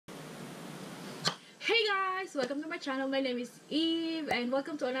Hey guys! Welcome to my channel. My name is Eve and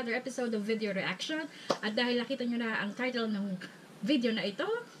welcome to another episode of video reaction. At dahil nakita nyo na ang title ng video na ito,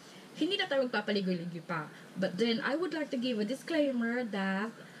 hindi na tayo magpapaligoy-ligoy pa. But then, I would like to give a disclaimer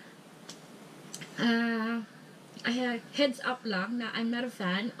that I have heads up lang na I'm not a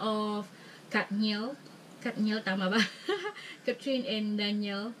fan of kathniel. Kathniel, tama ba? Kathryn and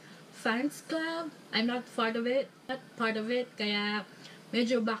Daniel fans club. I'm not part of it. Kaya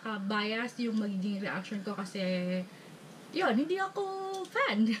medyo baka bias yung magiging reaction ko kasi yun, hindi ako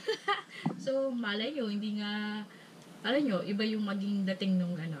fan. So, malay nyo, hindi nga, alam nyo, iba yung maging dating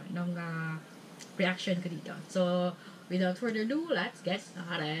nung reaction ko dito. So, without further ado, let's get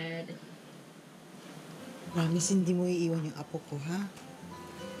started. Promise, hindi mo iiwan yung apo ko, ha?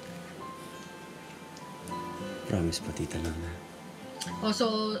 Promise pa, Tita Lana. Oh,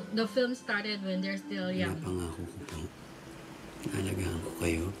 so, the film started when they're still young. Napangako ko pang alagaan ko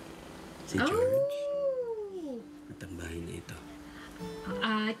kayo, si George, at ang bahay na ito.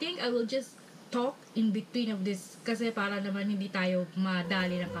 I think I will just talk in between of this kasi para naman hindi tayo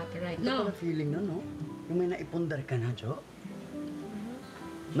madali ng copyright. Ito No. pala feeling na, no? Yung may naipundar ka na, Jo.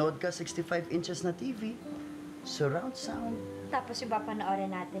 Nood ka 65 inches na TV. Surround sound. Tapos yung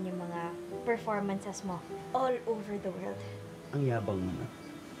papanoorin natin yung mga performances mo all over the world. Ang yabang mo na.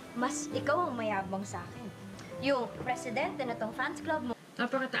 Mas ikaw ang mayabang sa akin. Yung presidente na tong fans club mo.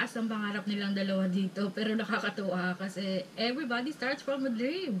 Napakataas ang pangarap nilang dalawa dito pero nakakatuwa kasi everybody starts from a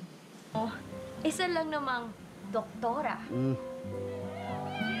dream. Isa lang namang doktora.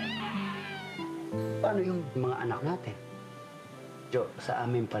 Paano yung mga anak natin? Jo, sa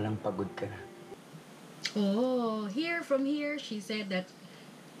amin palang pagod ka na. Oh, from here, she said that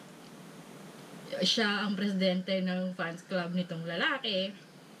siya ang presidente ng fans club nitong lalaki.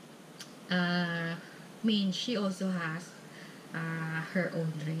 She also has her own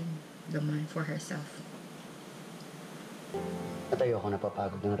dream, the man for herself. At ayoko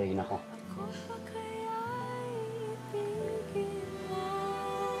napapagod ng reyna ko.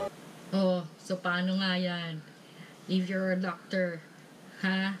 Oh, so paano nga yan? If you're a doctor,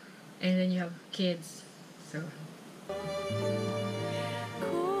 ha? And then you have kids. So,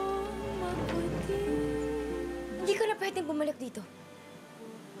 Hindi ka na pwedeng bumalik dito.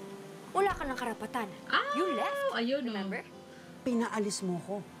 Wala ka ng karapatan. You left, ayun, remember? Pinaalis mo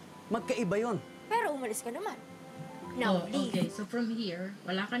ko. Magkaiba yon. Pero umalis ka naman. Now, leave. okay. So from here,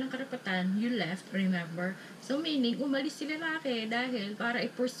 wala ka ng karapatan, you left, remember? So meaning, umalis si lalaki dahil para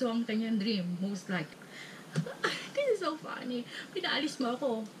i-pursue ang kanyang dream, most like. This is so funny. Pinaalis mo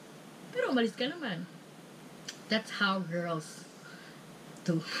ako. Pero umalis ka naman. That's how girls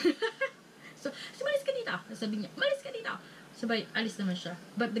do. So, umalis ka dito. Sabi niya, umalis ka dito. Sabay, alis naman siya.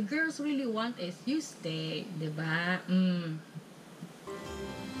 But the girls really want is, you stay. Diba?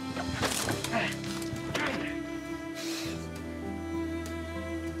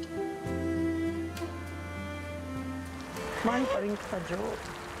 Mahal pa rin kita, Jo.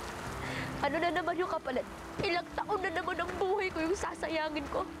 Ano na naman yung kapalit? Ilang taon na naman ang buhay ko yung sasayangin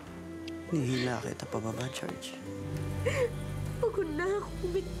ko. Nihila kita pa ba, George? Pagod na ako,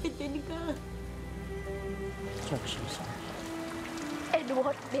 bitin ka. George, I'm sorry. And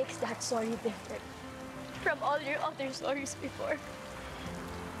what makes that story different from all your other stories before?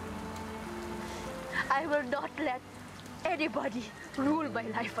 I will not let anybody rule my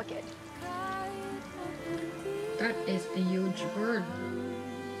life again. That is a huge word.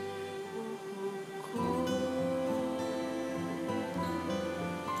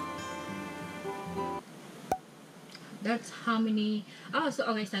 That's how many... so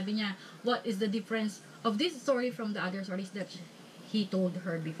okay, sabi niya, what is the difference of this story from the other stories that he told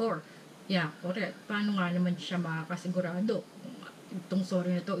her before? Yeah, correct. Paano nga naman siya makakasigurado? Itong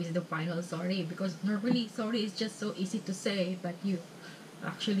story na to is the final story because normally story is just so easy to say but you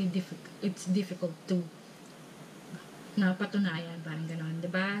actually it's difficult to napatunayan, parang ganon,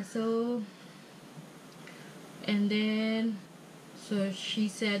 diba? So, and then, so she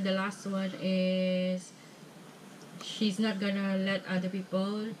said the last one is she's not gonna let other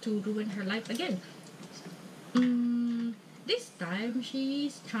people to ruin her life again. This time,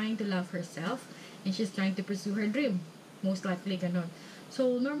 she's trying to love herself and she's trying to pursue her dream. Most likely, ganon.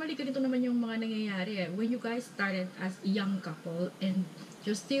 So, normally, ganito naman yung mga nangyayari. When you guys started as a young couple and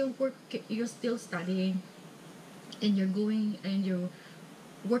you're still studying, and you're going and you're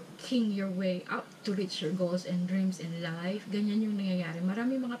working your way up to reach your goals and dreams in life, ganyan yung nangyayari.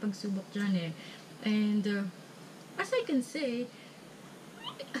 Marami mga pagsubok dyan eh. And, as I can say,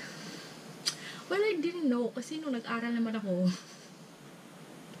 well, I didn't know kasi nung nag-aral naman ako,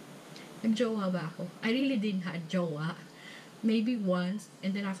 nag-jowa ba ako? I really didn't have jowa. maybe once,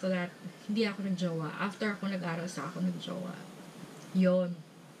 and then after that, hindi ako nagjowa. After ako nag-aral sa ako nagjowa. Yun.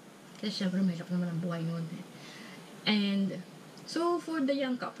 Kasi syempre, mahirap naman ang buhay noon. And, so for the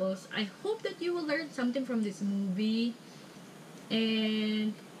young couples, I hope that you will learn something from this movie.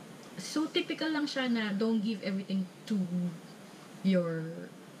 And, so typical lang siya na don't give everything to your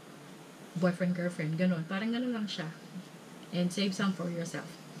boyfriend, girlfriend. Ganon. Parang ganon lang siya. And save some for yourself.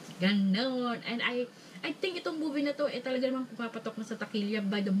 Ganon. And I think itong movie na to, talaga namang pumapatok na sa takilya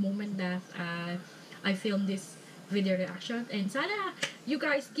by the moment that I filmed this video reaction. And sana you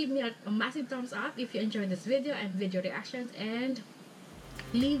guys give me a massive thumbs up if you enjoyed this video and video reactions. And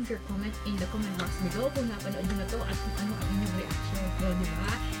leave your comments in the comment box below kung napanood nyo na to at kung ano ang inyong reaction. So,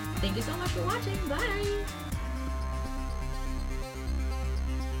 diba? Thank you so much for watching. Bye!